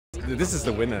this is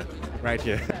the winner right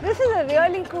here. This is a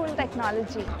really cool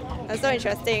technology. It's so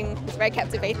interesting. It's very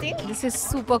captivating. This is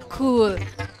super cool.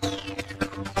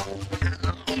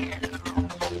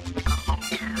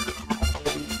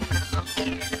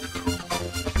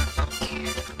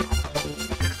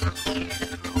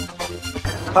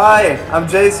 Hi, I'm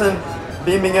Jason,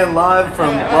 beaming in live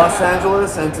from Los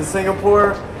Angeles and to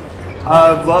Singapore.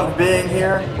 I've loved being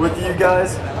here with you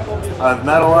guys. I've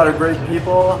met a lot of great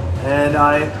people, and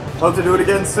I hope to do it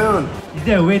again soon. Is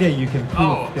there a way that you can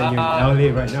prove that you're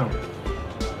in LA right now?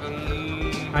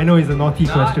 I know it's a naughty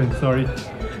question, sorry.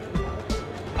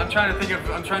 I'm trying to think of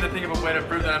a way to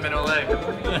prove that I'm in LA.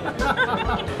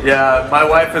 Yeah, my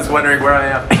wife is wondering where I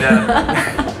am.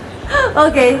 Yeah.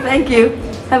 Okay, thank you.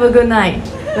 Have a good night.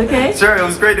 Okay? Sure, it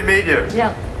was great to meet you.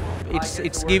 Yeah.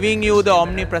 It's giving you the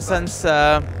omnipresence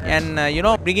and you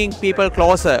know, bringing people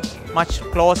closer, much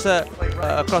closer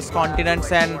across continents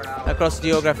and across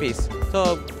geographies.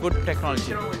 So good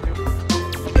technology.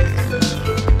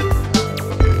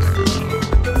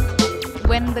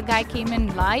 When the guy came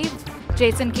in live,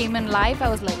 Jason came in live, I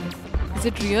was like, is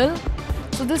it real?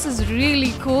 So this is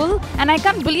really cool, and I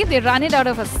can't believe they run it out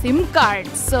of a SIM card.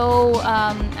 So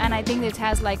and I think it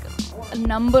has like a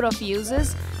number of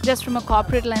uses. Just from a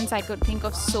corporate lens, I could think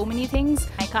of so many things.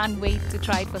 I can't wait to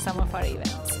try it for some of our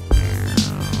events.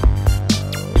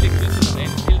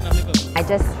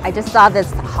 I just saw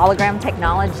this hologram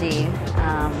technology,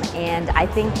 and I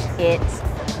think it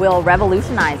will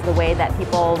revolutionize the way that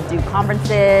people do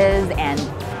conferences and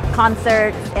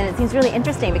concerts, and it seems really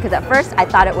interesting because at first I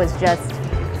thought it was just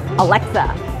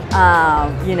Alexa,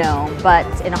 you know, but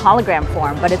in a hologram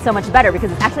form, but it's so much better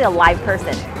because it's actually a live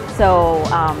person. So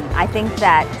I think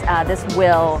that this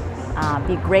will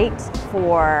be great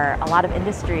for a lot of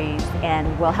industries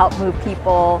and will help move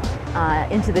people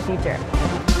into the future.